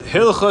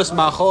Hilchos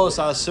Machos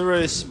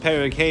Asuris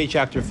Perek Hey,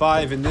 chapter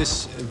 5. In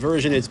this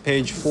version, it's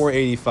page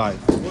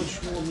 485. What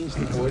Shmuel means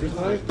to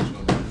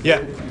 485? Yeah.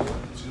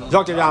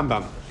 Dr.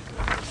 Rambam.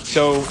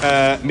 So,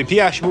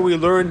 Mipiyah Shmuel, we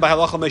learned by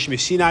Halacha Meshmi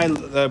Sinai,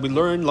 we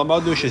learned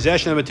Lamadu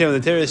Shazesh Namatir, the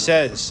Torah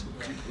says,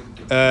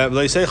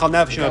 L'Yiseichal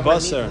Nefesh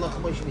Mabasar.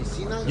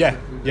 Yeah.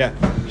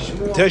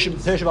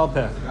 Teresh Al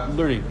Peh.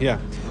 Learning, yeah.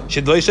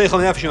 L'Yiseichal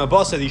Nefesh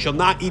Mabasar, you shall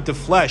not eat the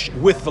flesh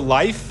with the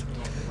life.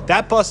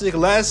 That pasuk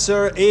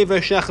lesser eva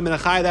shechem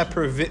menachai that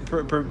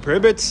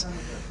prohibits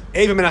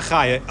eva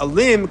menachai, a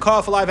limb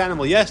caught a live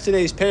animal.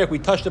 Yesterday's parak we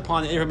touched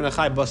upon eva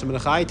menachai basa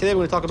menachai. Today we're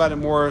going to talk about it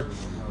more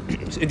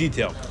in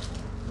detail.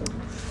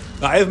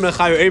 Eva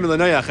menachai or eva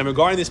menachai. And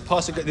regarding this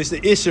pasuk, this is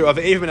the issur of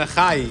eva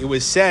menachai. It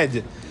was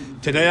said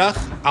to Noach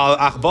al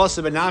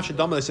achbasa benafshe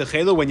dama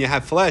l'sechelu, when you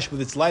have flesh with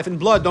its life and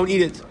blood, don't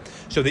eat it.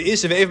 So the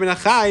issur of eva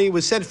menachai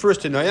was said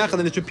first to Noach, and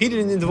then it's repeated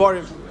in the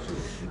Devarim.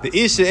 The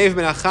issur eva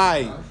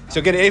menachai. So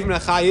again, Ev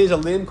Menachai is a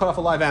limb cut off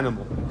a live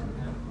animal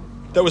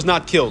that was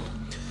not killed.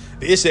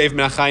 The Issa Ev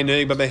Menachai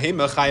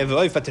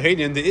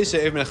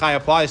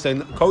applies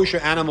to kosher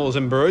animals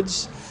and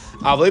birds,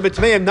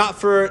 not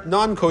for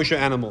non-kosher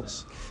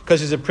animals, because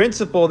there's a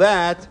principle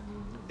that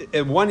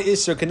one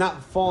Issa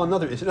cannot fall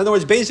another Issa. In other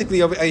words,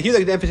 basically, I hear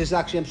the emphasis.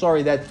 Actually, I'm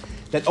sorry that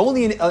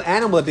only an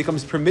animal that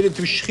becomes permitted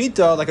through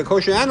shechita, like a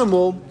kosher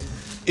animal,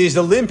 is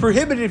the limb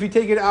prohibited if you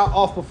take it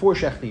off before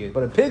shechting it.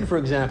 But a pig, for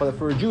example,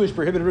 for a Jew is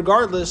prohibited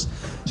regardless.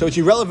 So it's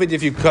irrelevant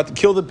if you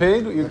kill the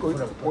pig.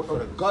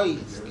 For a guy.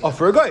 Oh,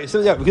 for a guy. So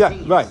yeah,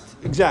 right,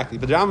 exactly.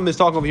 But the Rambam is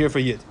talking over here for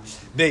Yid.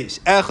 Base.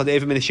 Whether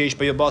it's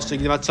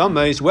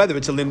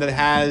a limb that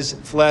has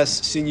flesh,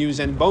 sinews,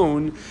 and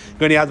bone,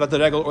 or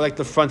like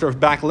the front or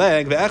back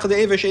leg, or it's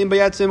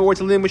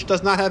a limb which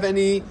does not have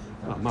any,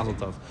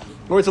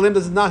 or it's a limb that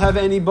does not have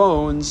any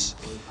bones.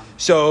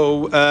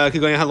 So, like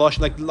the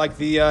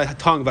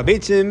tongue,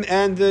 vabetzim,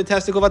 and the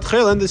testicle,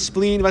 and the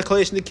spleen, and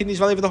the kidneys,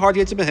 the heart,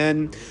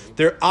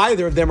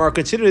 either of them are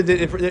considered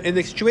in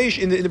the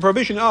situation, in the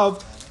prohibition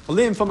of a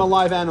limb from a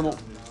live animal.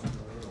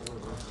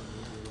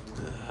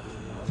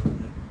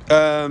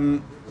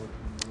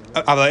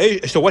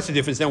 So what's the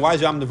difference then? Why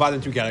is Ram divided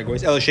into two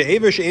categories?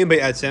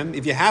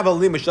 If you have a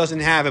limb which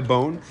doesn't have a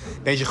bone,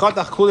 whether you cut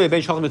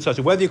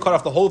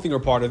off the whole thing or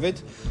part of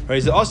it,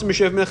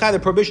 the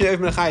prohibition of Ev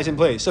Menachai is in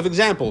place. So for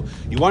example,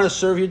 you want to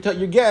serve your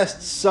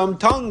guests some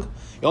tongue.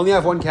 You only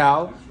have one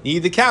cow. You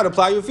need the cow to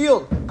plow your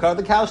field. Cut off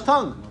the cow's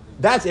tongue.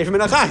 That's Ev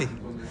Menachai.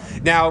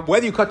 Now,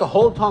 whether you cut the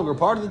whole tongue or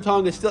part of the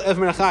tongue, it's still Ev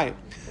Menachai.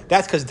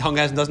 That's because the tongue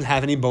doesn't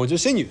have any bones or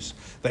sinews.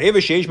 However,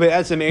 if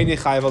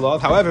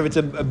it's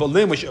a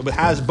limb which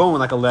has bone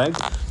like a leg,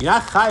 you're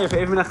not chayav for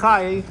Ev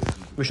Menachai.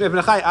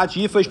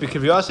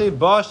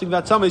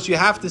 You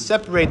have to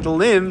separate the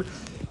limb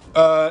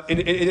in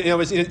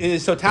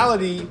its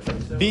totality,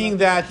 being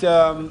that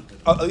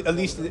at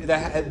least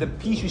the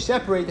piece you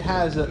separate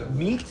has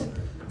meat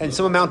and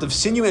some amount of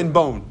sinew and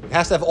bone. It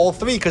has to have all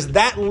three, because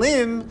that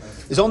limb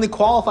is only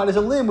qualified as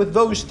a limb with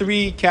those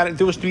three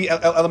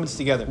elements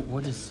together.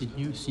 What is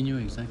sinew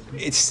exactly?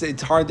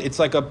 It's hard. It's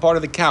like a part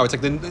of the cow. It's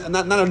like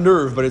not a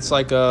nerve, but it's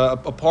like a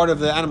part of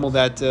the animal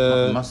that.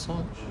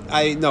 Muscle?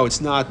 No, it's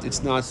not.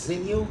 It's not.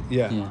 Sinew?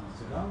 Yeah.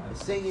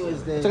 Sinew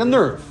is it's like a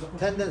nerve.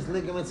 Tendons,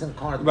 ligaments, and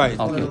cartilage. Right.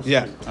 Okay.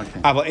 Yeah.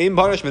 Okay.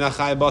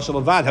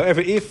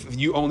 However, if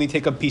you only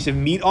take a piece of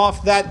meat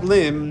off that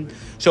limb,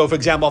 so for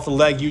example, off the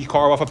leg, you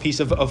carve off a piece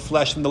of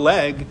flesh from the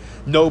leg,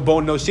 no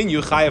bone, no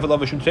sinew, chayav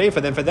alav shum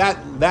treifa. Then for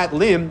that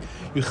limb,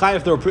 you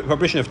chayav the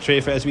prohibition of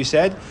treifa, as we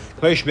said,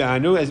 but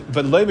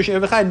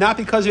not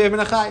because of Ev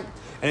Menachai.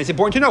 And it's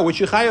important to know which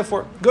you chayav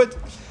for. Good.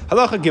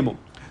 Halacha Gimel.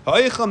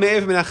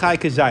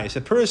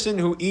 A person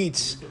who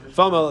eats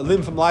from a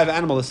limb from a live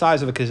animal the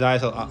size of a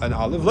kazayas, an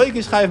olive, like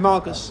is chayav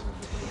malchus.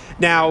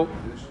 Now,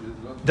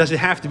 does it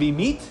have to be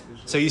meat?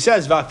 So he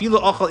says, even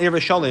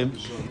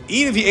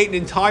if you ate an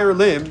entire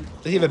limb,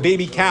 if you have a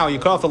baby cow, you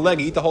cut off the leg,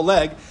 you eat the whole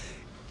leg,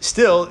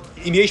 still,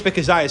 you only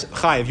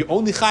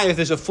chayav if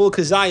there's a full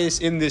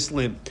kazayas in this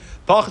limb.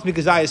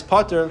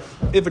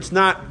 If it's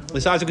not the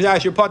size of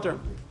kazayas, you're pater.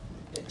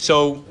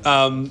 So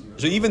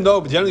even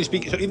though, generally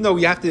speaking, even though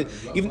we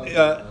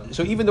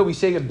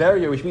say a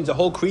barrier, which means a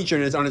whole creature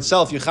and it's on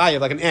itself, you chayav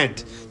like an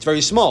ant. It's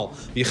very small.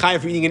 You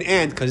chayav for eating an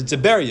ant because it's a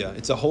barrier.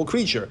 It's a whole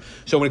creature.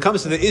 So when it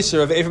comes to the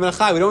issur of Ev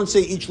Menachai, we don't say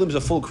each limb is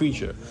a full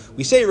creature.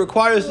 We say it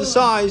requires the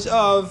size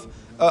of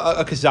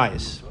a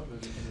kazayas.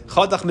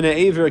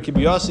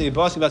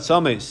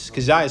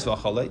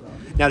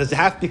 Now, does it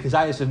have to be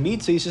kazayas of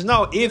meat? So he says,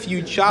 no. If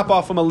you chop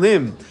off from a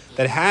limb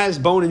that has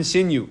bone and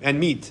sinew and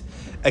meat,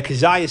 a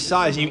kazayas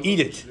size, you eat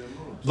it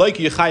like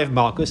you chayav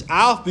malchus.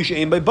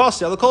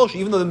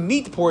 Even though the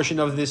meat portion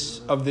of the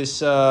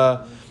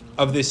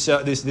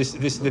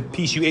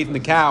piece you ate from the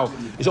cow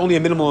is only a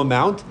minimal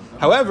amount.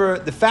 However,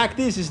 the fact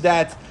is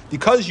that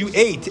because you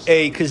ate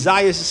a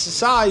kazayas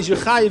size, you're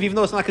chayav even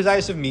though it's not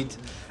kazayas of meat.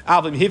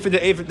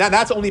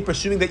 That's only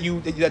presuming that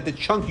the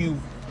chunk you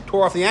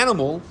tore off the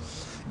animal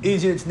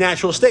is in its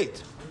natural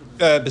state.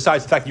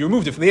 Besides the fact that you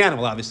removed it from the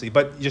animal, obviously,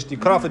 but you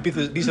cut off a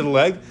piece of the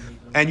leg.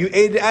 and you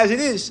ate it as it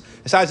is,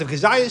 the size of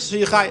kazayas, so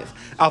you chayiv.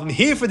 I'm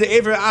here for the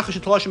ever achash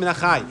tolashim and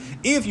achai.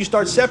 If you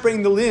start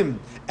separating the limb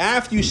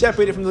after you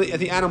separate it from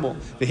the animal,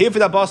 the here for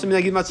that basim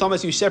minagid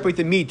matzamas, you separate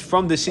the meat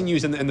from the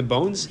sinews and the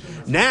bones.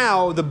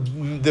 Now the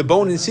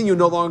bone and sinew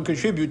no longer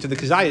contribute to the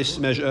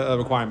kazayas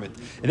requirement,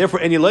 and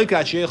therefore any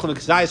loikat sheichon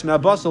kazayas min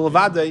abasal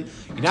levadei,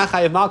 you're not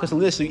chayiv malchus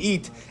unless you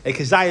eat a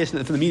kazayas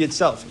from the meat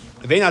itself.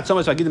 Not so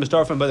much I give them a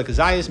star from by the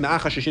kazayas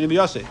me'achash shishinu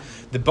b'yaseh.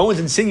 The bones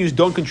and sinews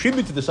don't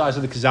contribute to the size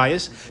of the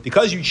kazayas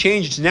because you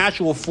changed its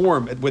natural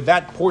form with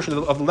that portion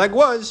of the leg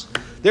was.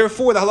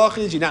 Therefore, the halach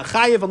is you're not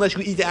chayiv unless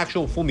you eat the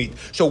actual full meat.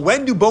 So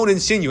when do bone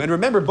and sinew? And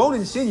remember, bone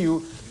and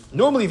sinew.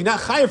 Normally, if you're not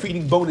chayiv for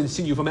eating bone and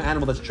sinew from an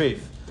animal that's treif,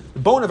 the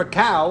bone of a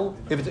cow,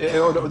 if it's,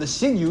 or the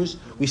sinews,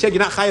 we said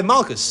you're not chayiv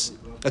malchus.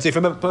 Let's say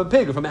from a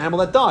pig or from an animal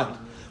that died.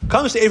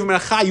 Comes to Eivim and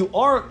Achai, you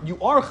are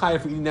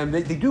chayav for eating them.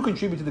 They do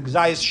contribute to the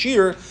Gazayas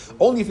shear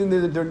only if in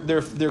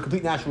their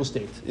complete natural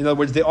state. In other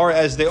words, they are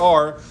as they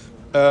are.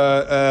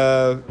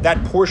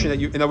 That portion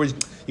that in other words,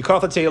 you cut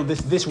off, let's say,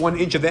 this 1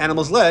 inch of the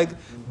animal's leg,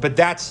 but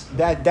that's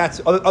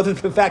other than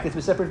the fact that it's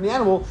been separated from the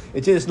animal,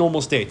 it's in its normal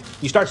state.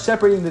 You start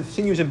separating the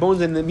sinews and bones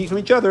and the meat from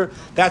each other,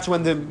 that's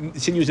when the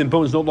sinews and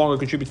bones no longer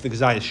contribute to the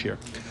Gazayas shear.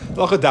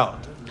 Halakha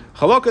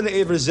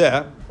le'ever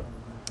zeh.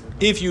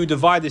 If you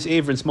divide this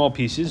aver in small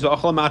pieces, you eat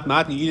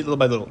it little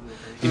by little.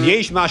 If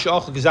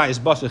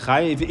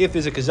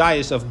there's a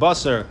kazayas of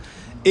basar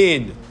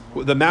in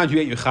the amount you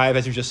ate, you chayiv,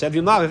 as you just said.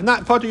 If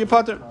not, potter, you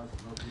potter.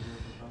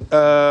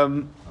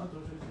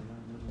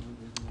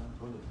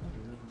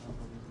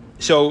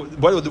 So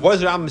what is the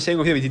Rambam saying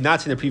over here? We did not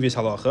say in the previous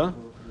halacha.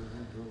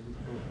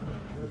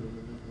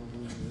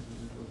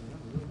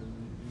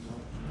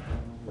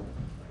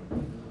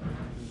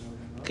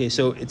 Okay,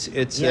 so it's.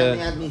 Yeah,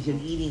 that means you're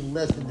eating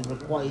less than the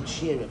required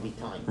share every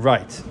time.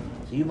 Right. So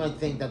you might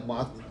think that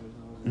what?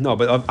 No,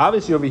 but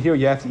obviously over here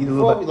you have to eat a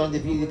little bit. We learned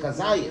if you eat the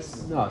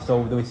kazayas. No,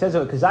 so when it says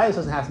that kazayas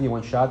doesn't have to be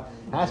one shot,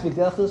 it has to be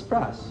g'delchus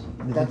pras.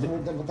 That's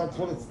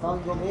what it's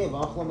telling over here.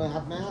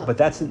 But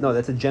that's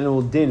a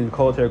general din in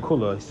Kol Ter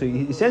Kula. So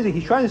he says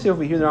he's trying to say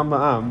over here in the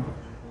Rambam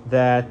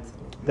that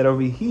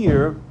over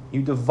here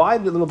you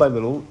divided it little by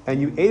little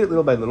and you ate it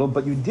little by little,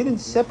 but you didn't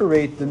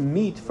separate the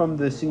meat from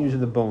the sinews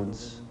of the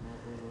bones.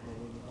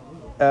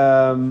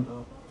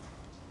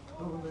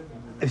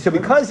 So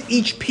because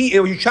each piece,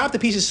 you chop the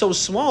pieces so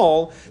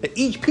small that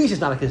each piece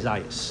is not a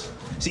kazayas.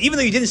 So even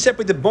though you didn't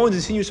separate the bones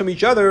and sinews from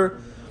each other,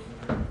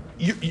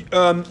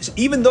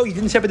 even though you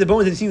didn't separate the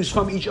bones and sinews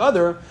from each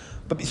other,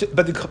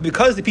 but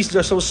because the pieces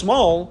are so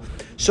small,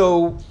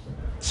 so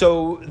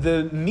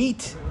the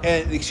meat,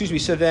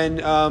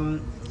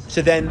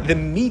 so then the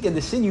meat and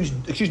the sinews,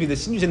 the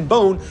sinews and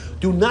bone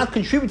do not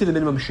contribute to the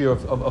minimum share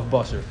of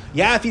basar.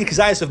 You have to eat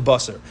kazayas of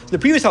basar. So the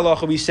previous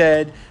halacha we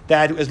said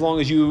that as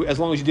long as you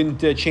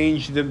didn't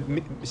change the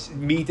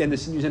meat and the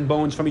sinews and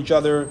bones from each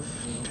other,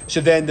 so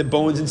then the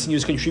bones and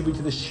sinews contribute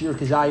to the share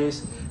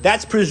kazayas.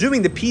 That's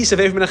presuming the piece of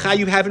Eivim Menachai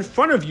you have in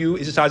front of you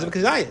is the size of a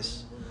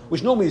kazayas,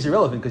 which normally is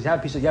irrelevant because you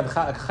have a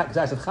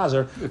kazayas of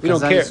chazer. We don't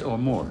care or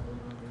more.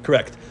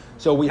 Correct.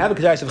 So when you have a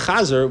kazayas of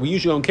chazer, we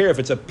usually don't care if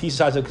it's a piece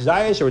size of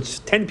kazayas or it's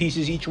 10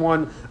 pieces, each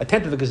one a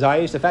tenth of the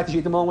kazayas. The fact that you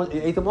ate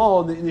them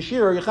all in the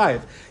shear or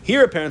yechayev.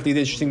 Here, apparently,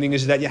 the interesting thing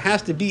is that it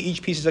has to be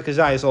each piece is a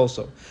kazayas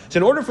also. So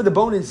in order for the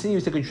bone and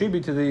sinews to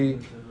contribute to the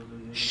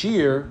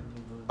shear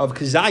of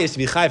kazayas to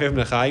be chayev eivim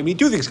menachai, we need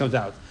two things comes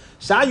out.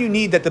 Sa, you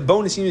need that the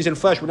bone and sinews and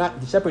flesh were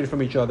not separated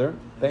from each other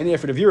by any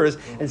effort of yours,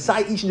 and sa,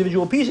 each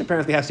individual piece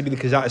apparently has to be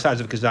the size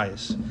of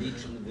kazayas.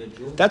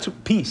 That's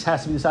what piece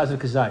has to be the size of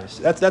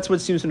kazayas. That's what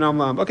seems to know.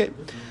 Okay.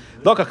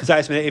 If you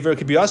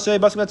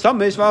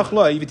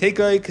take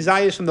a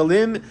kazayas from the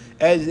limb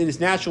as in its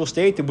natural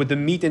state with the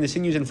meat and the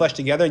sinews and flesh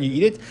together and you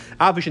eat it,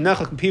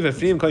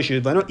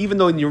 even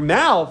though in your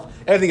mouth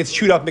everything gets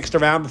chewed up, mixed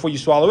around before you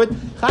swallow it,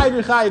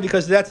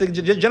 because that's the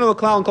general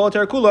klal and kol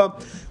terakula.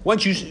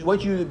 Once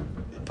you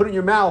put it in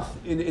your mouth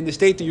in the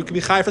state that you can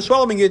be chayiv for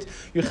swallowing it,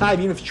 you're chayiv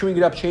even if chewing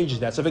it up changes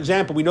that. So, for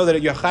example, we know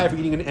that you're chayiv for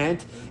eating an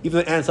ant, even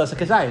though the ant's less a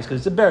kazayas,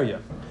 because it's a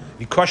beria. If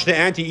you crush the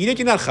ant, you eat it,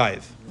 you're not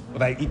chayiv.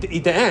 If I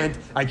eat the ant,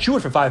 I chew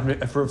it for 5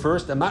 minutes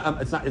first. It's not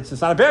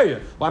a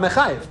beria. Why am I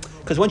chayiv?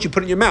 Because once you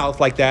put it in your mouth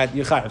like that,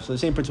 you're chayiv. So the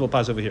same principle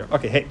applies over here.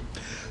 Okay, hey.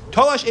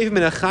 What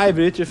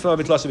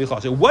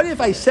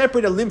if I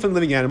separate a limb from the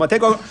living animal? I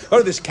go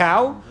to this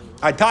cow,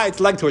 I tie its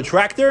leg to a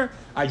tractor,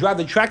 I drive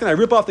the tractor and I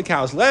rip off the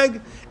cow's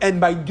leg,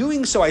 and by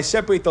doing so I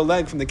separate the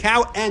leg from the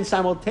cow and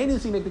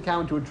simultaneously make the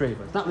cow into a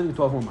treifa. It's not living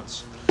 12 more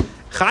months.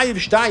 Chayiv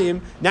shtayim,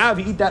 now if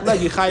you eat that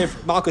leg, you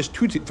chayiv malchus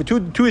for two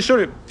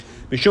isurim.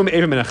 Mishum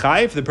eivim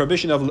menachai, for the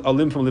prohibition of a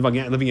limb from a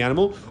living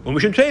animal, or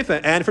mishum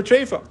treifa, and for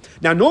treifa.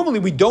 Now normally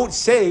we don't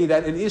say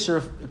that an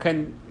isur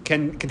can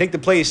take the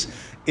place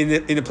in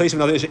the place of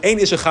another isur. Ein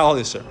isur chalal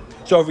isur.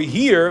 So over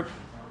here,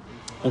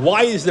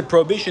 why is the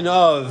prohibition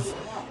of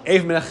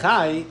eivim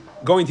menachai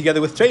going together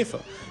with treifa?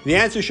 The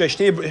answer is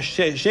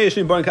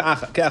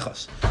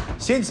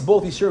since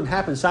both these isurim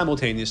happen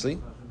simultaneously,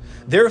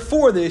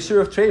 Therefore, the Isur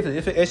of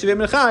Treifa, the Isur of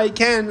Menachai,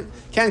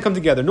 can come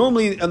together.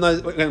 Normally,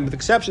 with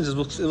exceptions, as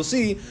we'll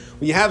see,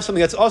 when you have something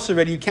that's us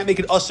already, you can't make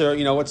it usher.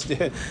 You know what's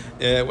the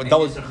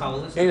double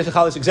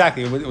Chalis,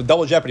 exactly with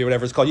double jeopardy or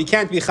whatever it's called. You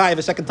can't be chayiv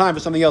a second time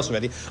for something else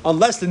already,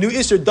 unless the new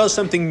Isur does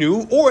something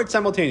new or it's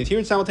simultaneous. Here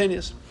it's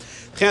simultaneous.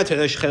 The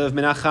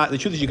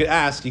truth is, you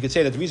could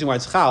say that the reason why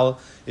it's chal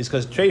is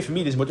because Treifa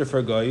meat is mutter for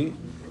a goy,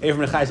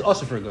 Eivah Menachai is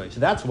usher for a goy. So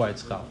that's why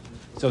it's chal.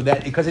 So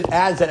that because it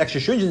adds that extra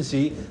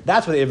stringency,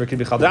 that's why the Eivah can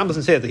be chal. The Ram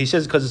doesn't say that. He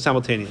says because it's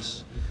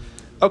simultaneous.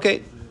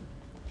 Okay.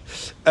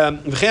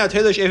 If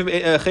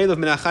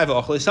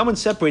someone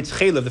separates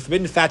chaylev, the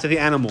forbidden fat of the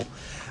animal,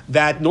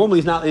 that normally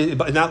is not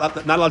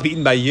allowed to be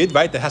eaten by yid,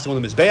 right? That has to go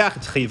on the mizbeach.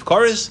 It's chayiv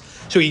koris.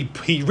 So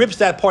he rips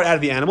that part out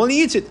of the animal and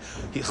he eats it.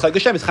 Chayk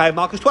Hashem is chayiv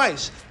malchus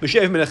twice.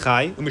 M'shev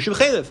menachai and m'shev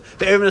chaylev.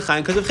 The erev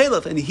menachai because of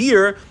chaylev. And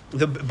here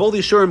both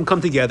these shurim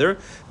come together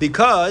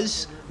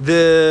because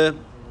the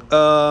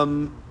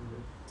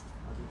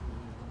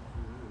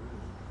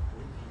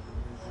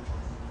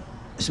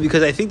so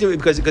because I think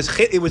because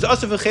it was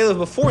also for chaylev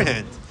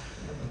beforehand,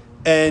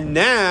 and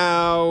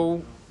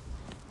now.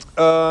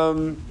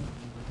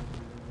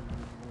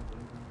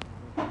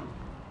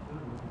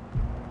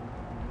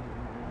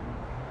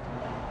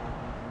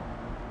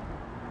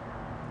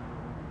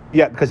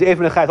 Yeah, because the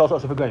Eivah Menachai is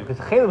also for goy. Because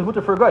the chaylev is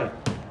mutter for a goy.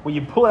 When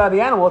you pull it out of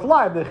the animal, it's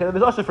live. The chaylev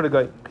is also for the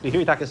goy.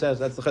 Here Taka says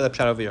that's the chaylev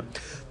pshat over here.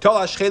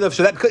 Tolash chaylev.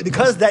 So that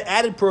because that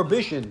added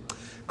prohibition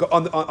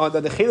on the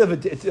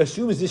chaylev, it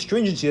assumes this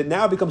stringency that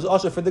now it becomes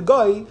also for the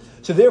goy.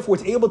 So therefore,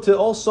 it's able to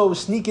also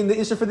sneak in the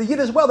isser for the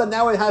yid as well. That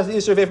now it has the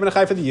isser of Eivah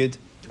Menachai for the yid.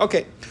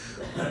 Okay,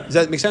 does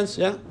that make sense?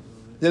 Yeah.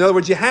 In other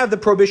words, you have the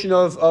prohibition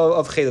of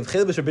chaylev.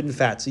 Chaylev is forbidden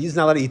fat, so he's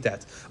not allowed to eat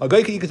that. A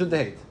goy can eat because of the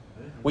hate.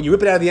 When you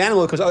rip it out of the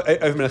animal, because of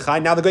Eivah Menachai,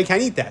 now the guy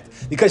can't eat that.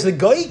 Because the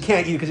guy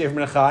can't eat it because of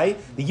Eivah Menachai,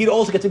 the yid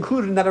also gets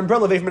included in that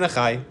umbrella of Eivah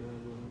Menachai.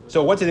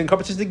 So once it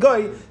encompasses the guy,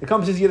 it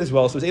encompasses the yid as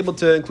well, so it's able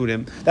to include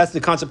him. That's the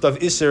concept of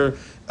Isser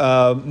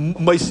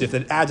Moisif,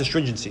 that adds a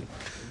stringency.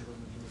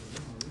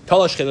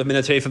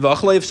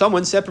 If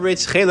someone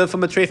separates chaylev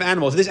from a treifa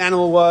animal, so this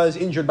animal was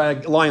injured by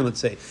a lion, let's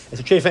say, it's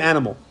a treifa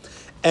animal,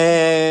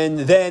 and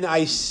then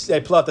I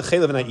pull out the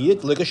chaylev and I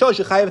eat it,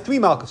 I have 3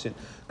 malchusin.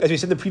 As we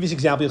said in the previous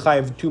example, you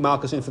have 2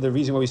 malchusin for the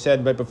reason what we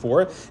said right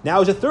before. Now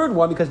there's a third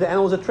one because the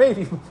animal is a treif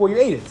even before you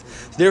ate it.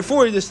 So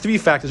therefore, there's 3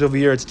 factors over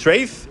here. It's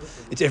treif,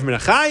 it's Eivah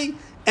Menachai,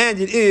 and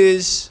it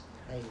is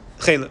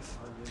chaylev.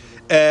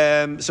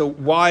 So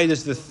why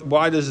does the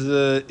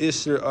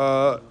Isser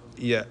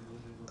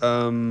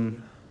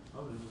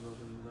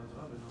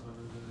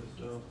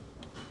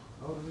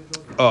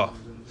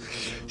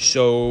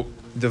so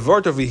the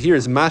vart over here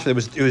is mashma. It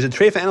was a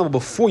treif animal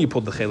before you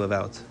pulled the chaylev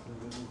out,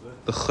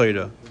 the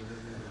chayda.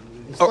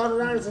 It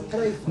started out as a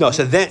treifa. No,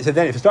 so then if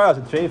it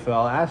started out as a treifa,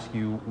 I'll ask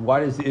you,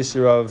 why does the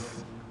Isser of...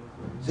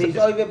 So he's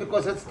over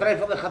because it's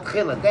treifa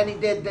lechatchila. Then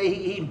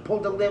he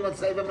pulled the limb and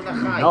saved him in a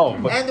chai. No,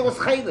 but, and there was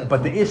chaylev.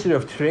 But the Isser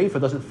of treifa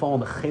doesn't fall on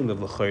the chaylev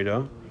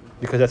l'chayda,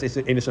 because that's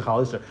Isser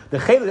chal Isser.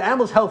 The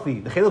animal's healthy.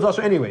 The chaylev is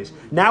also anyways.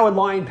 Now a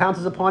lion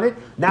pounces upon it.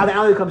 Now the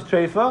animal becomes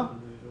treifa.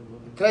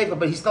 Treifa,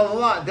 but he's still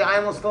alive. The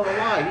animal's still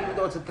alive, even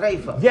though it's a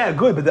treifa. Yeah,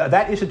 good, but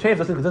that Isser treifa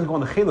doesn't go on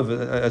the chaylev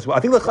as well.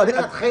 I think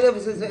chaylev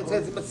is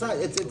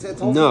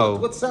it's also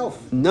to itself.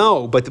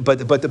 No, but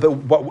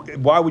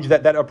why would you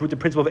that uproot the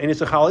principle of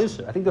Isser chal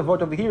Isser? I think the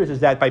vote over here is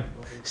that by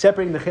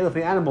separating the chaylev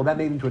from the animal, that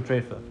made it into a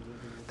treifa.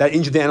 That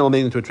injured the animal,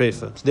 made it into a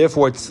treifa. So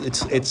therefore, it's.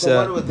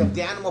 So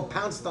the animal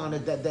pounced on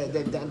it.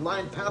 The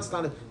lion pounced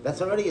on it.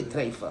 That's already a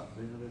treifa.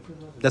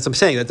 That's what I'm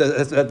saying.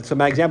 That's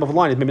my example of a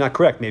lion is maybe not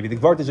correct. Maybe the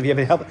vart is if you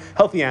have a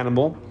healthy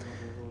animal.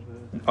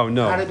 Oh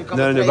no! How did it become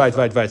No, a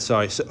treifa? Right.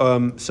 Sorry.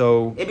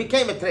 So it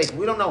became a treifa.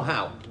 We don't know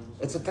how.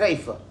 It's a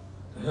treifa.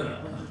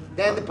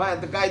 Then the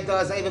guy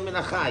does Eivah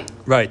Menachai.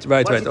 Right.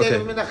 Once he Okay.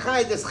 did Eivah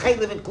Menachai, there's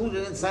chaylev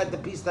included inside the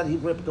piece that he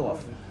ripped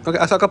off. Okay,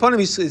 so upon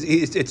him, it's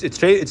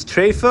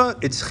treifa,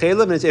 it's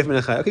chaylev, and it's Eivah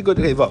Menachai. Okay, good.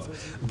 Okay, vav.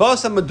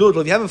 Bas hamadudl.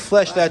 If you have a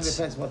flesh It that's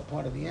depends what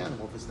part of the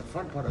animal. If it's the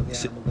front part of the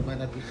animal, there might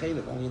not be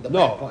chaylev, only in the back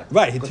no, part.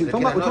 right. Because We're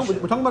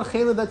talking about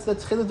chaylev. That's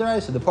chaylev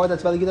deraisa, the part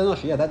that's valid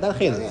gidanosha. Yeah, that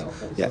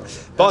chaylev. Yeah.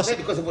 Bas.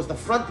 Because it was the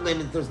front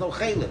limb, there's no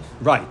chaylev.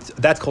 Right,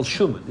 that's called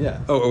shuman. Yeah.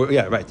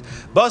 Yeah, right.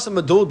 Bas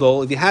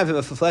hamadudl. If you have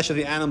a flesh of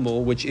the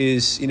animal, which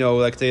is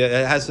like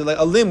it has like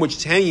a limb which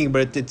is hanging,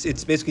 but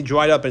it's basically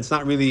dried up and it's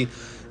not really.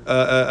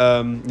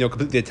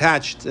 Completely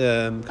attached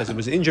because it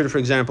was injured, for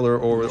example,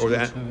 or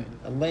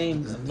A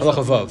lame.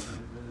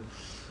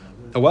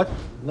 A what?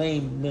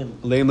 Lame limb.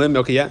 Lame limb.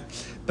 Okay, yeah.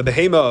 But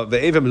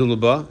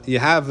you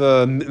have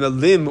a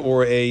limb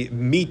or a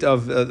meat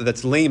of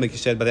that's lame, like you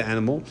said, by the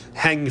animal,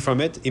 hanging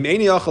from it. If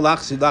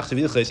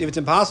it's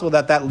impossible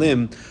that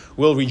limb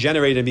will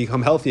regenerate and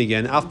become healthy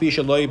again,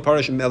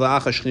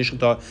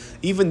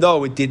 even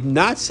though it did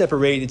not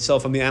separate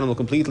itself from the animal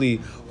completely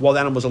while the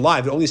animal was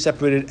alive, it only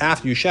separated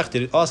after you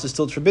shechted it, also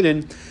still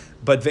forbidden,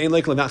 but ve'en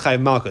like not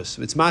chayiv malchus.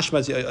 It's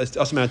mashma, it's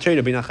also man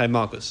trader, but not chayiv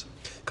malchus.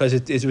 because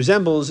it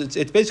resembles.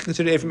 It's basically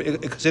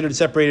considered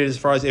separated as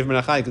far as Ever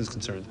Menachai is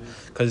concerned,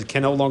 because it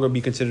can no longer be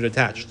considered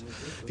attached.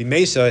 If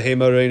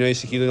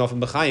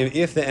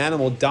the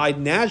animal died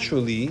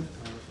naturally, it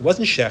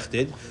wasn't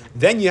shechted,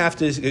 then you have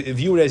to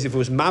view it as if it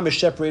was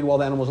mamish separated while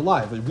the animal was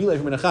alive. It was real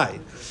Ever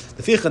Menachai.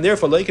 The ficha, and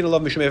therefore, like in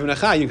love mishum Ever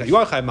Menachai, you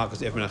are chayv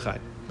malchus Ever Menachai.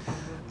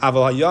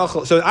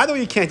 So either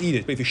you can't eat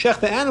it, but if you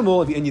shech the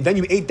animal and then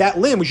you ate that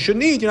limb, which you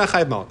shouldn't eat, you're not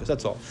chayv malchus.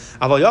 That's all.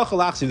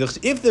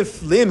 If the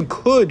limb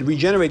could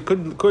regenerate,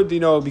 could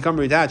become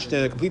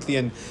reattached completely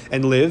and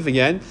live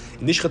again,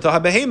 if the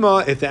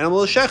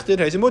animal is shechted,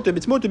 it's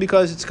mutter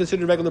because it's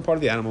considered a regular part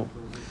of the animal.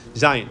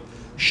 Zayin.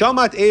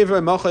 Shamat Ever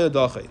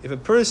Malchayadache. If a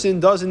person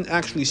doesn't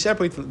actually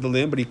separate the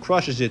limb, but he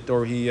crushes it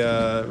or he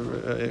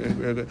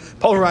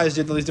pulverizes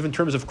it, there's different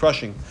terms of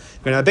crushing.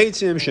 Like, for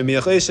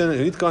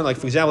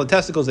example, the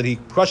testicles, that he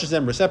crushes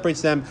them or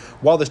separates them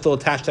while they're still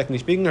attached, technically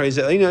speaking, then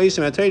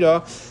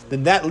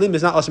that limb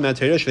is not awesome. It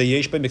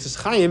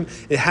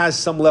has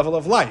some level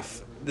of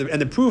life.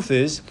 And the proof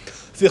is,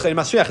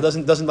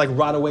 it doesn't like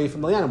rot away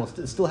from the animal.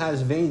 It still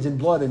has veins and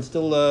blood, and it's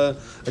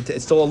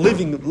still a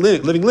living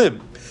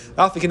limb.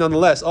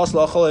 Nonetheless,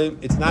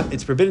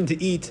 it's forbidden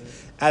to eat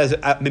as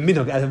a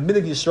minog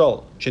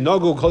Yisrael.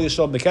 Shenagu kol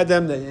Yisrael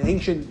mekedem, the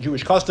ancient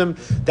Jewish custom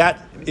that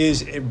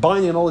is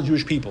binding on all the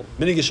Jewish people.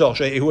 Minog Yisrael,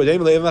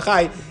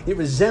 it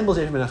resembles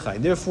Ever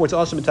Menachai. Therefore, it's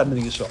also mitzad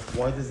minog Yisrael.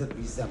 Why does it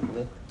resemble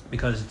it?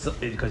 Because it's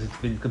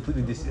been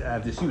completely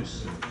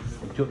disuse.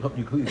 You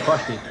completely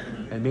crushed it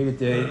and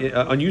made it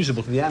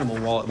unusable to the animal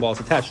while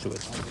it's attached to it.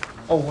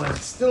 Oh, when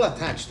it's still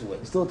attached to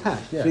it. It's still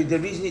attached, yeah. So the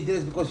reason you did it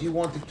is because you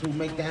wanted to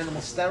make the animal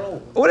sterile.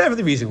 Whatever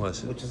the reason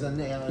was. Which is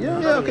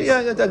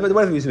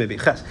whatever the reason may be.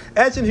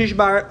 Etzem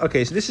Shishbar.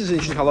 Okay, so this is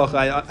interesting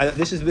halacha.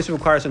 This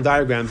requires some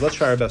diagrams. Let's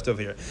try our best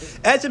over here.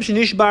 Etzem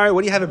Shnishbar.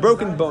 When you have a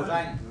broken bone.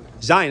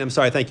 Zion. I'm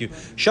sorry. Thank you.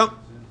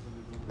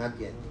 Not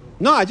yet.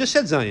 No, I just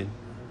said Zion.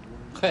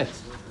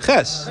 Ches.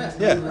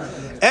 Yeah.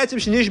 Etzem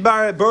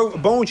Shnishbar.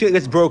 Bone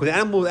gets broken. The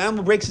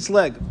animal breaks its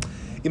leg.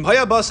 If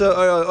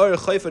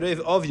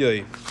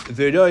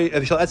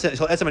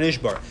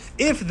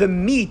the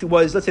meat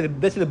was, let's say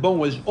the bone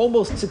was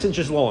almost 6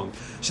 inches long,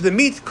 so the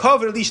meat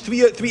covered at least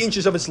 3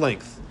 inches of its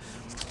length,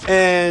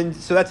 and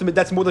so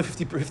that's more than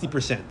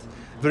 50%.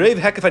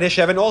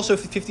 And also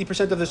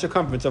 50% of the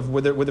circumference of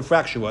where the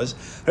fracture was.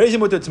 If,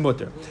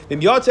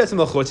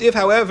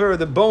 however,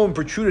 the bone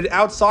protruded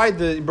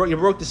outside you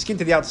broke the skin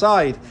to the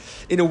outside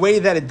in a way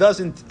that it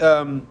doesn't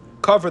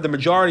cover the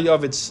majority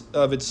of its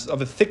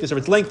thickness, or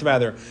its length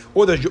rather,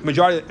 or the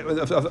majority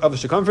of the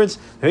circumference,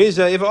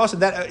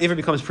 that ever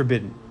becomes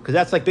forbidden, because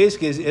that's like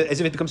basically as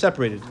if it becomes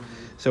separated.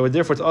 So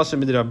therefore, it's also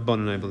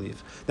midrabanan, I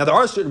believe. Now there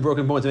are certain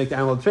broken bones that make the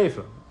animal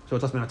treifa. So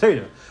it's also We're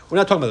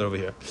not talking about that over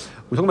here.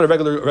 We're talking about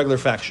a regular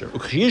fracture.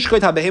 When you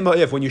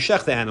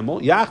shech the animal,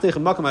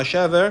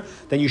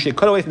 then you should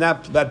cut away from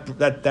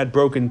that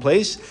broken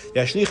place.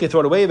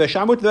 Throw it away. The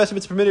rest of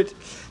it's permitted.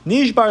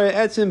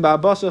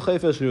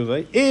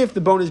 If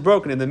the bone is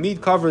broken and the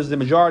meat covers the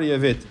majority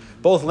of it,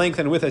 both length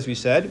and width, as we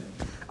said,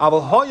 but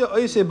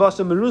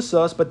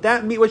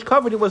that meat which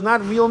covered it was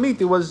not real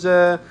meat. It was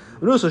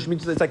rusos, which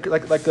means it's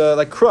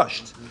like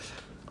crushed.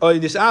 Or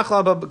was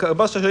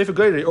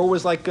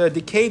like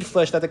decayed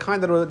flesh, that the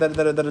kind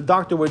that a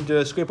doctor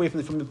would scrape away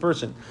from the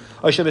person.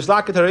 Or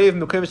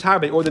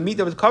the meat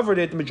that was covered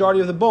it, the majority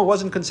of the bone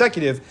wasn't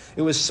consecutive;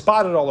 it was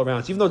spotted all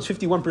around. So even though it's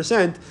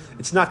 51%,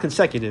 it's not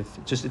consecutive.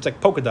 It's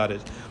like polka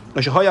dotted.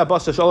 Or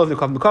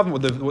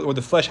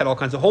the flesh had all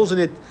kinds of holes in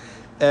it.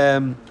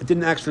 It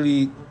didn't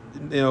actually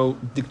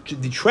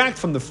detract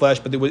from the flesh,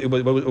 but it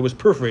was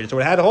perforated, so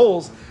it had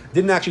holes.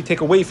 Didn't actually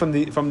take away from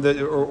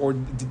the or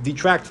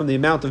detract from the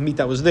amount of meat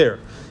that was there.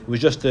 It was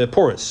just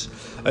porous.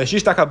 Or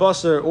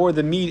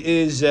the meat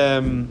is I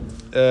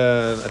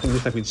think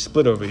this might be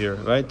split over here,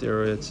 right?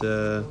 Or it's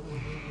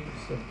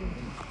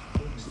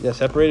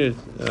separated.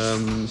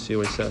 Let's see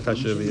what it's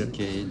attached over here.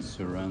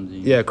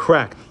 Surrounding. Yeah,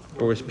 cracked,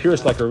 or it's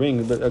pierced like a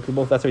ring. But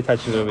both that's how he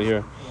touched it over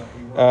here.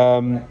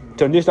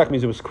 So nishtak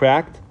means it was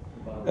cracked.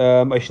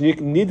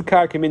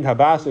 Nidkar kamin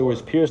habas, it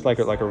was pierced like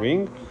a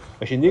ring.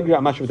 I'm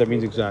not sure what that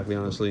means exactly,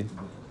 honestly.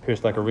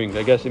 Pierced like a ring.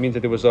 I guess it means that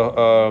there was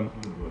a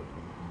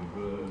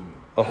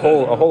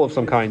hole of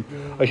some kind.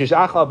 Or the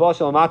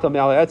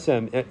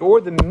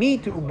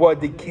meat was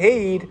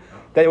decayed,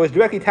 that it was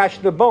directly attached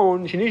to the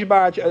bone.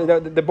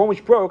 The bone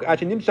which broke. The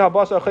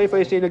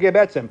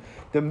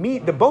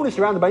bone is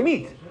surrounded by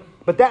meat,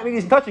 but that meat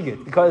isn't touching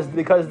it because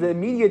the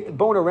immediate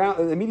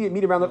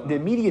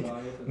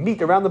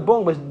meat around the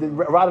bone was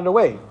rotted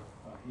away.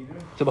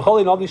 So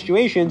in all these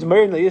situations,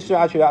 we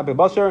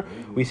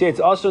say it's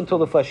also until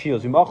the flesh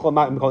heals.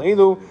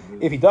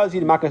 If he does eat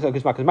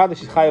these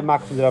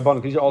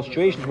are all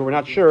situations where we're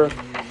not sure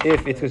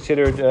if it's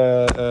considered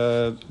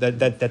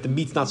that the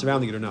meat's not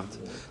surrounding it or not.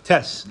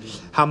 Test.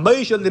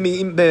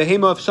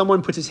 If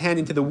someone puts his hand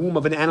into the womb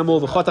of an animal,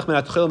 and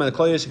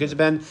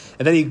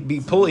then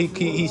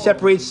he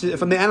separates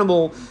from the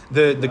animal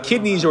the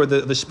kidneys or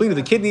the spleen of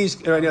the kidneys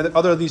or any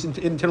other of these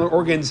internal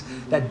organs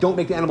that don't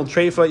make the animal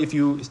treifa if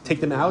you take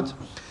them out.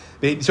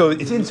 So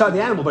it's inside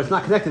the animal, but it's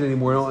not connected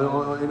anymore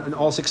on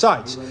all six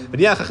sides. But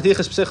he leaves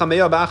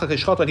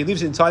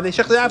it inside, and they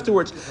check it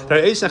afterwards.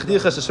 Those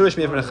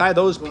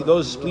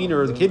spleen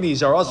or the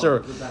kidneys are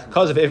also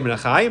cause of Ever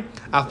Menachai.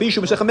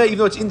 Even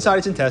though it's inside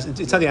its intestine, it's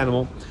inside the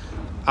animal.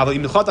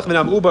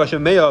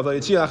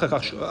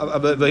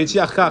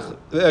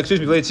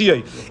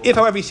 If,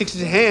 however, he sticks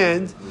his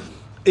hand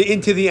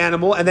into the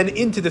animal and then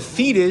into the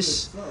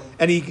fetus,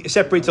 and he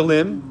separates a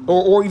limb,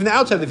 or even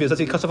outside the fetus, let's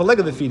say he cuts off a leg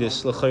of the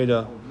fetus,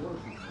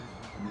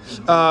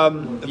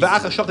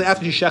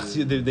 after he shechts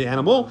the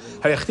animal,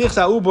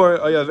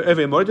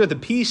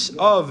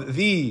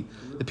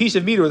 the piece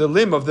of meat or the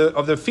limb of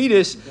the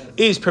fetus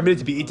is permitted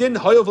to be eaten.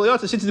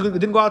 Since it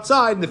didn't go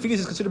outside, and the fetus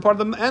is considered part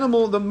of the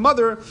animal, the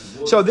mother,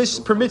 so this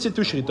permits it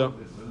through shechita.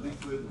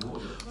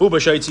 If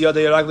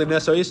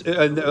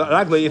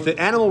the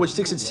animal which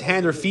sticks its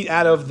hand or feet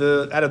out of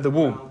the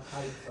womb,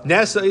 and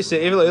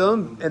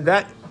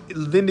that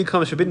limb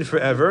becomes forbidden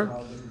forever.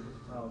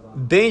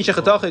 Whether you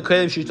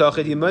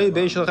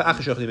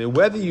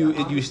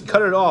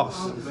cut it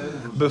off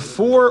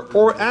before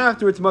or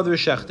after its mother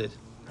is shechted.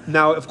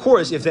 Now, of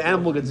course, if the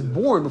animal gets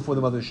born before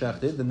the mother is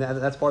shechted, then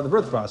that's part of the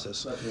birth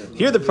process.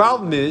 Here, the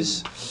problem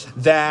is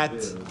that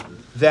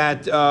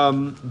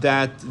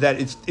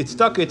it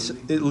stuck its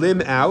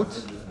limb out,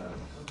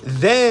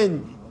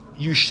 then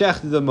you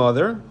shecht the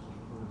mother,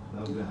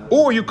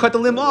 or you cut the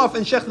limb off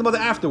and shecht the mother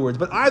afterwards.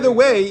 But either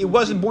way, it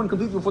wasn't born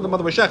completely before the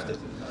mother was shechted.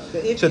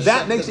 So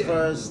that makes it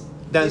first.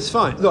 That's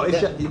fine. No, if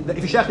you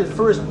shecht it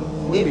first,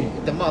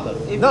 the mother.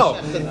 You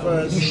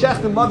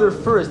shecht the mother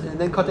first and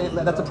then cut the.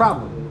 That's a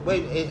problem.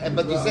 Wait,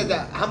 but you said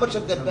that how much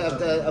of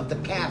the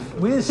calf?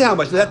 We didn't say how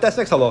much. That's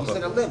next halacha. You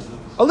said a limb.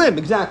 A limb,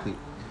 exactly.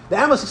 The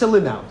animal sticks a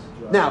limb out.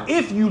 Now,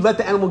 if you let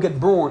the animal get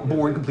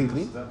born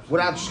completely,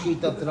 without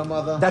shechita to the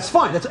mother, that's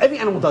fine. Every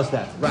animal does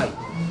that. Right.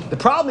 The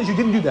problem is you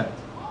didn't do that.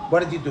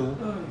 What did you do?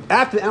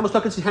 After the animal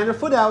stuck its hand or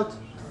foot out,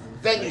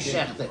 then you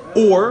shecht it.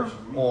 Or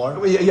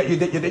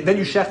then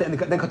you shecht it and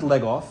then cut the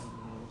leg off.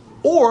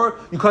 Or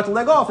you cut the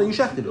leg off and you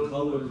shechted it.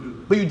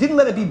 But you didn't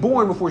let it be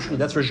born before shechita,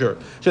 that's for sure.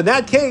 So in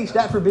that case,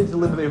 that forbids the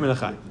limb of Ever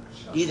Menachai.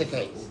 Either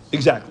case.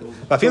 Exactly.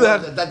 But So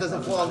that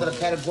doesn't fall under the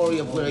category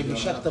of where if you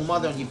shecht the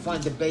mother and you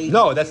find the baby.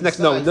 No, that's next.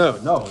 No.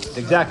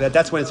 Exactly.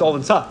 That's when it's all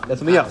inside. That's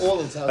something else. All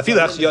inside. I feel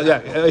actually,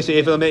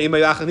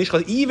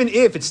 even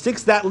if it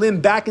sticks that limb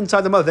back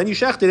inside the mother, then you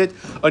shechted it.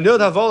 Or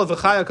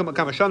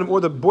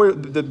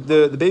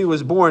the baby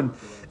was born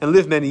and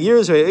lived many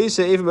years.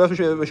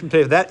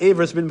 That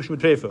aver has been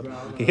mishmutreifa.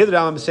 Okay, here the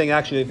Rambam is saying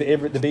actually,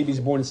 if the baby's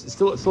born, it's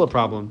still a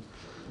problem.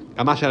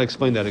 I'm not sure how to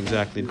explain that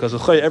exactly because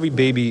every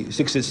baby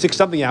sticks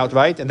something out,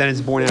 right, and then it's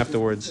born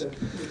afterwards.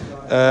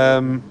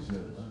 There's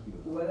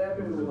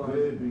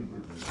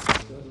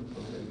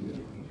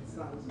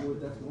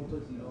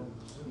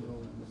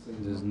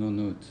no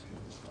note.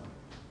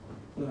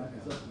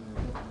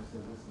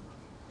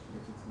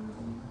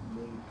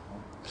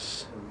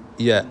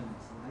 Yeah.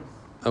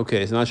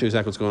 Okay, so I'm not sure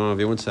exactly what's going on over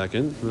here. 1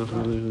 second.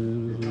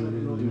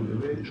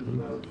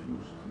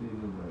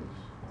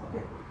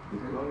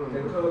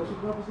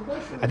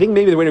 I think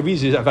maybe the way to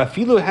read it is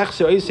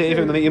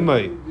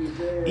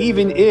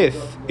even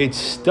if it's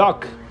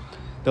stuck,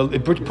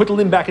 put the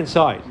limb back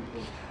inside.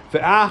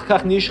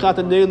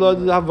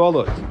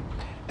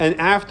 And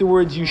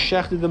afterwards you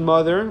shechted the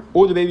mother,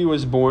 or the baby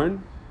was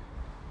born.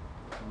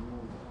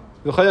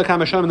 And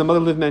the mother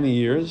lived many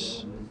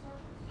years.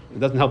 It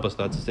doesn't help us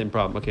though, it's the same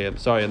problem. Okay, I'm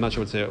sorry, I'm not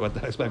sure what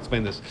to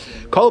explain this.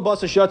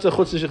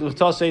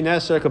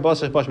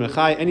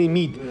 Any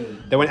meat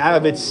that went out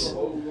of its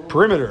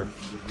perimeter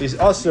is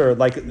usher,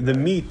 like the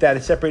meat that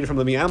is separated from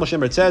the living animal.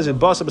 It says in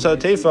Basa Basada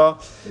Teifa,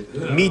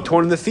 meat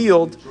torn in the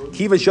field,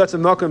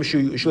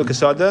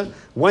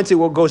 once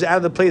it goes out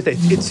of the place that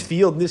its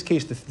field, in this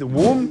case the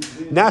womb,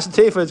 Nasa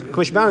Teifa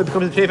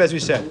becomes a Teifa as we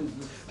said.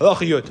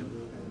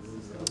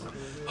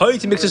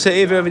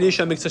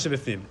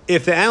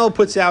 If the animal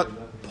puts out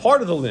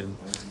part of the limb,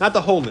 not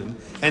the whole limb,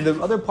 and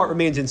the other part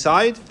remains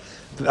inside,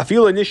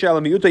 even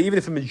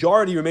if a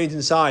majority remains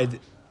inside,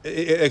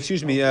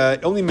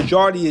 only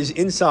majority is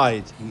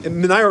inside,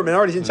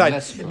 minority is inside,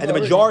 and the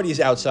majority is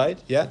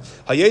outside. Yeah,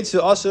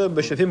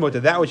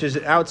 that which is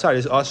outside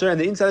is usher, and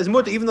the inside is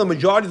mutter. Even though the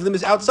majority of the limb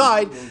is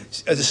outside,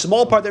 as a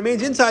small part that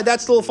remains inside,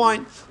 that's still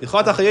fine.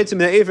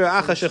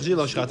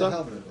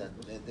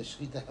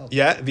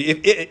 Yeah, and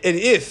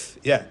if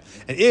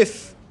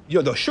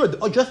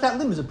just that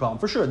limb is a problem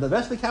for sure. The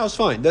rest of the cow is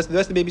fine. The rest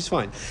of the baby's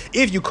fine.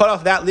 If you cut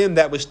off that limb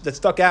that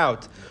stuck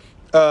out,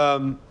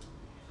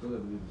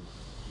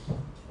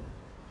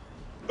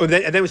 and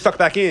then we stuck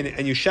back in,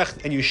 and you shecht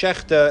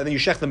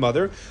the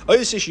mother, or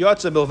you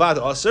shecht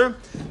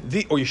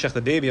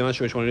the baby. I'm not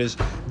sure which one it is.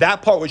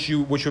 That part which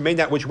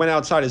went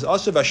outside is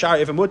usher.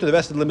 The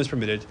rest of the limb is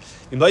permitted.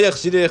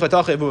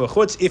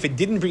 If it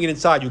didn't bring it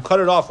inside, you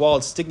cut it off while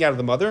it's sticking out of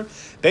the mother.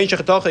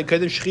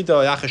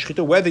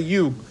 Whether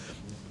you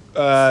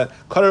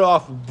cut it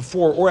off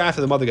before or after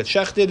the mother gets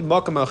shechted,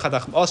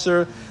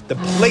 the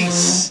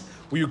place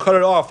where you cut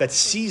it off that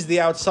sees the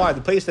outside,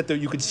 the place that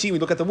you could see when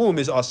you look at the womb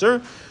is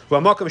aser.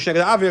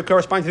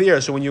 Corresponding to the ear.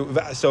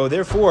 So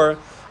therefore,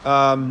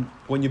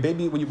 when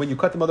you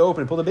cut the mother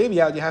open and pull the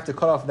baby out, you have to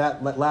cut off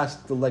that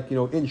last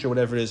inch or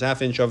whatever it is,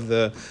 half inch of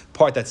the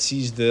part that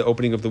sees the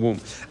opening of the womb.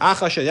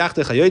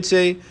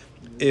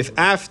 If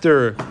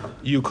after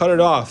you cut it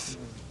off.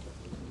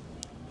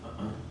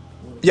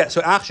 Yeah,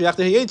 so after you cut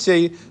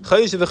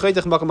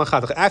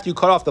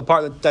off the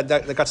part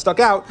that got stuck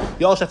out,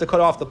 you also have to cut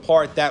off the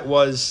part that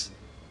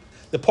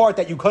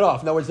you cut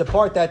off. In other words, the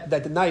part that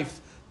the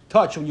knife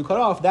touched when you cut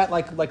off, that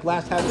like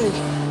last half inch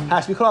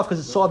has to be cut off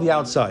because it saw the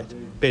outside,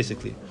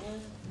 basically.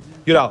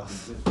 Yud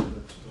Aleph.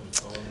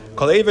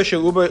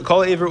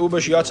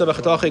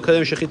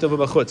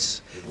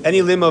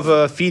 Any limb of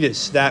a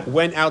fetus that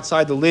went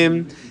outside the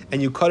limb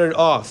and you cut it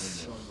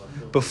off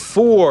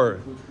before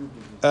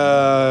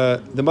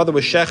the mother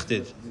was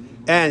shechted,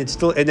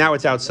 and now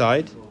it's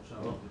outside.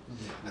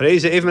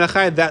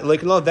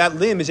 That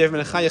limb is even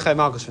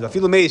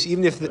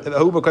if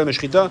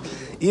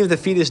the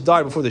fetus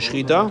died before the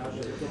shechita,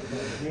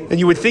 and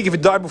you would think if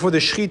it died before the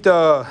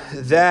shechita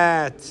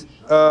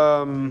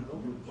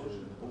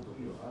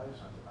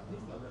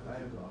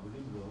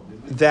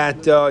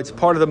that it's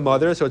part of the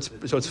mother, so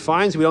it's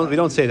fine. So we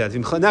don't say that.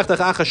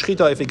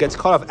 If it gets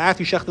cut off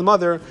after you shech the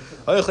mother,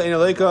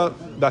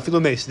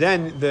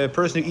 then the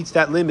person who eats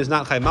that limb is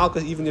not chay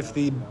malchus, even if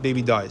the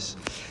baby dies.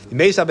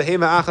 If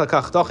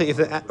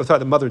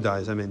the mother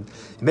dies, if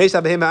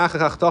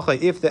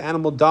the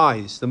animal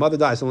dies, the mother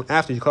dies, so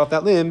after you cut off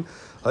that limb,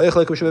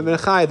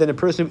 then a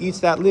person who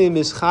eats that limb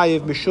is chayiv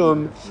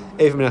mishum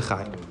ev min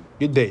achai.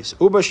 Good base.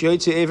 When a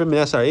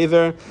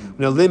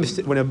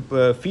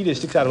fetus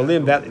sticks out a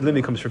limb, that limb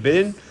becomes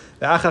forbidden.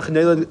 As we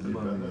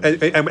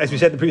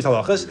said in the previous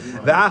halachas,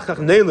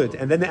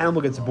 and then the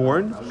animal gets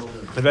born.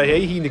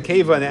 In the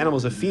cave, and the animal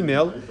is a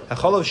female.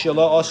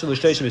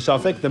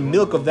 The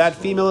milk of that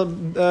female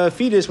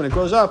fetus, when it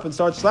grows up and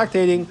starts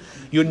lactating,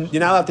 you're not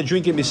allowed to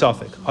drink it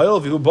misafek.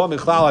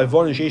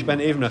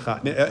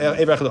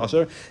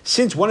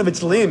 Since one of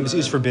its limbs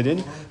is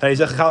forbidden,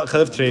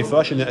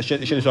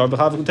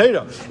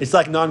 it's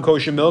like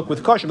non-kosher milk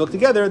with kosher milk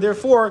together.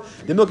 Therefore,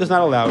 the milk is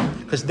not allowed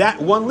because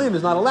that one limb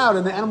is not allowed,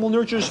 and the animal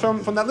nurtures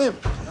from that limb.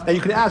 Now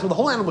you can ask, well, the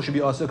whole animal should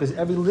be also because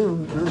every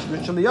limb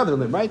nurtures from the other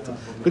limb, right?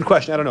 Good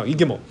question. I don't know.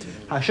 Gimel.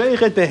 You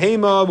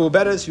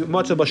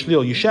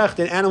shecht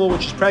an animal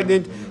which is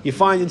pregnant, you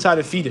find inside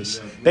a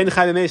fetus.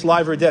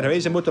 Live or dead.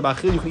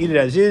 You can eat it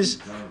as is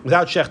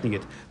without shechting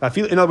it.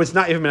 In other words,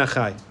 not even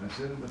minachai.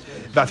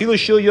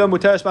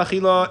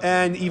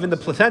 And even the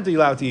placenta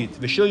you're allowed to eat.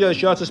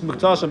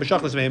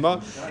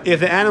 If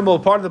the animal,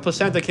 part of the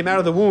placenta came out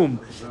of the womb,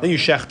 then you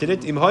shechted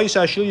it.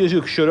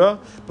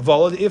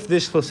 If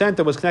this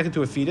placenta was connected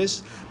to a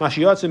fetus,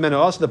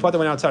 the part that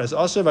went outside is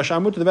also,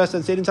 the best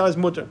that stayed inside is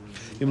mutter.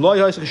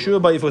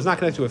 But if it was not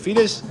connected to a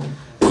fetus,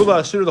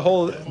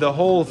 the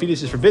whole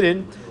fetus is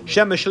forbidden.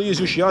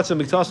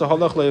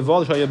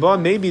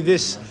 Maybe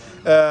this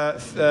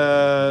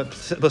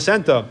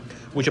placenta,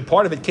 which a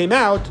part of it came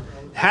out,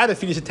 had a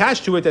fetus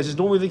attached to it, as is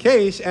normally the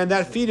case, and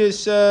that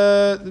fetus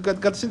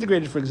got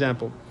disintegrated, for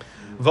example.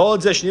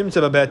 And this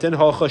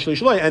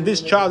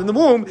child in the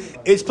womb,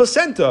 its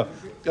placenta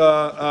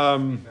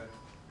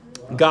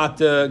got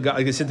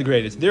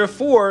disintegrated.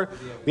 Therefore,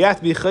 we have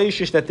to be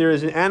chayshish that there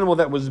is an animal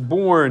that was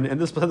born and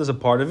this placenta is a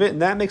part of it,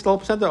 and that makes the whole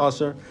placenta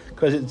usher,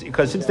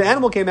 because since the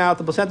animal came out,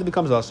 the placenta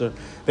becomes usher.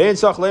 Needless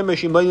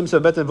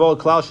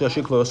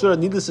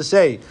to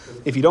say,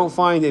 if you don't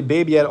find a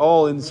baby at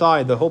all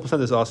inside, the whole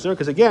placenta is usher,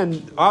 because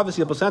again,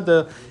 obviously the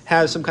placenta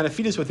has some kind of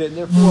fetus with it, and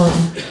therefore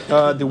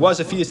there was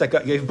a fetus that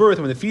gave birth.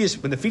 When the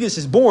fetus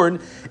is born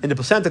and the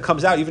placenta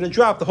comes out, even a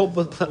drop, the whole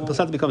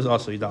placenta becomes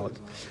usher.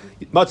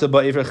 But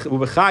if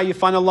you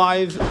find a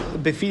live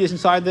fetus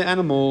inside the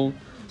animal,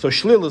 so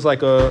shlil is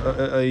like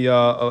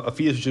a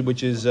fetus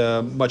which is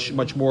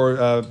much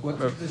more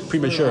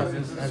premature.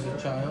 As a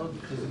child,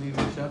 does it need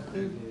to be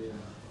shechted?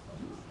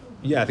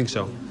 Yeah, I think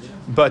so.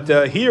 But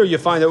here you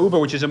find a uber,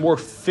 which is a more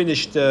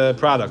finished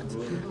product,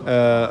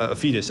 a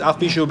fetus.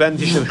 Even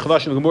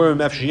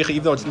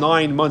though it's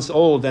 9 months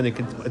old, then it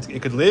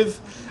could live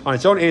on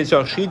its own. You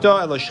don't have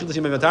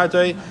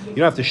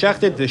to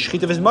shecht it. The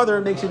shechit of his mother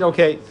makes it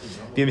okay.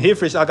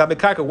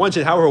 Once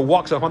it, however,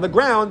 walks up on the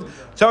ground,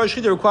 requires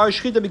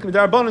shechita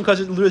because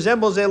it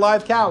resembles a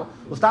live cow.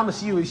 Well,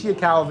 you see a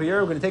cow over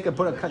here. We're going to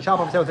put a chop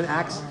off with an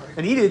axe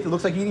and eat it. It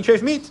looks like you're eating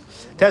treif meat.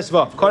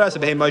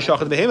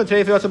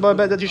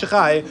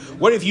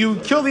 What if you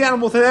kill the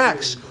animal with an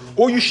axe?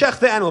 Or you shech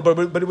the animal,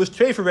 but it was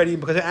treif already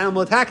because the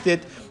animal attacked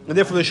it, and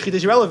therefore the shechita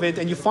is irrelevant,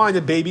 and you find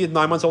a baby at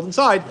 9 months old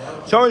inside.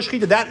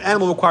 That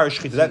animal requires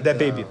shechita, that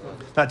baby.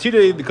 Now,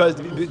 today, because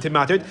to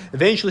matter,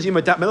 eventually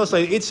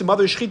its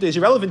mother's shechita is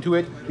irrelevant to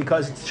it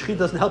because shechita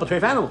doesn't help a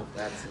treif animal.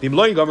 If,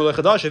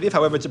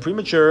 however, it's a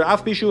premature,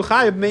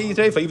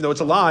 even though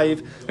it's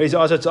alive, it's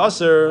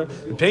aser.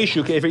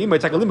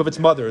 It's like a limb of its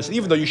mother. So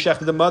even though you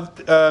shechted the mother,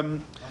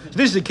 so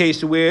this is a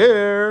case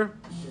where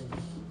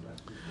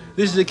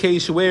This is a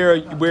case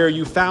where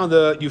you found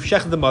you've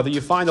shechted the mother,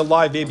 you find a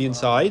live baby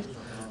inside,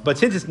 but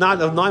since it's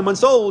not 9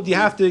 months old, you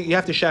have to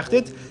shecht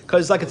it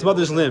because it's like its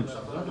mother's limb.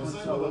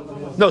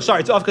 No,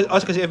 sorry, it's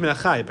because you have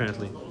minachai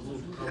apparently.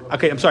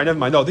 Okay, I'm sorry, never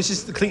mind. No, this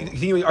is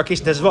continuing our case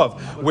in Tezvav,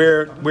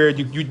 where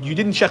you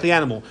didn't check the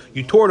animal.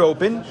 You tore it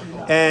open,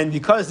 and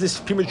because this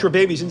premature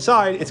baby is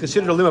inside, it's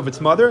considered a limb of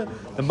its mother.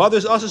 The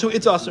mother's usher, so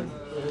it's usher.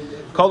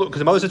 Because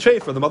the mother's a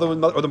treifa, or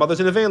the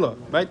mother's in a vela,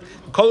 right?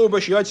 It's not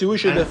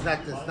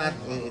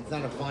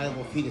a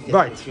viable fetus.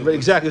 Right,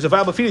 exactly. It's a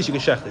viable fetus, you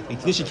can shecht it.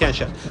 This you can't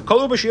shecht.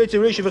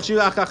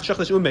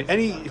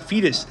 Any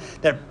fetus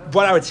that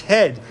brought out its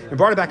head and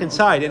brought it back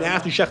inside, and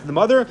after you shecht the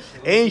mother,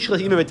 the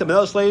shechting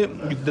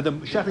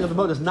of the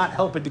mother does not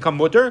help it become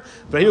mutter.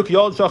 But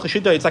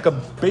it's like a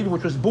baby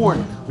which was born,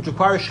 which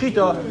requires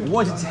shechita.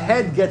 Once its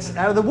head gets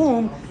out of the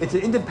womb, it's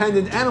an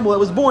independent animal that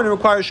was born and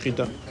requires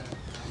shechita.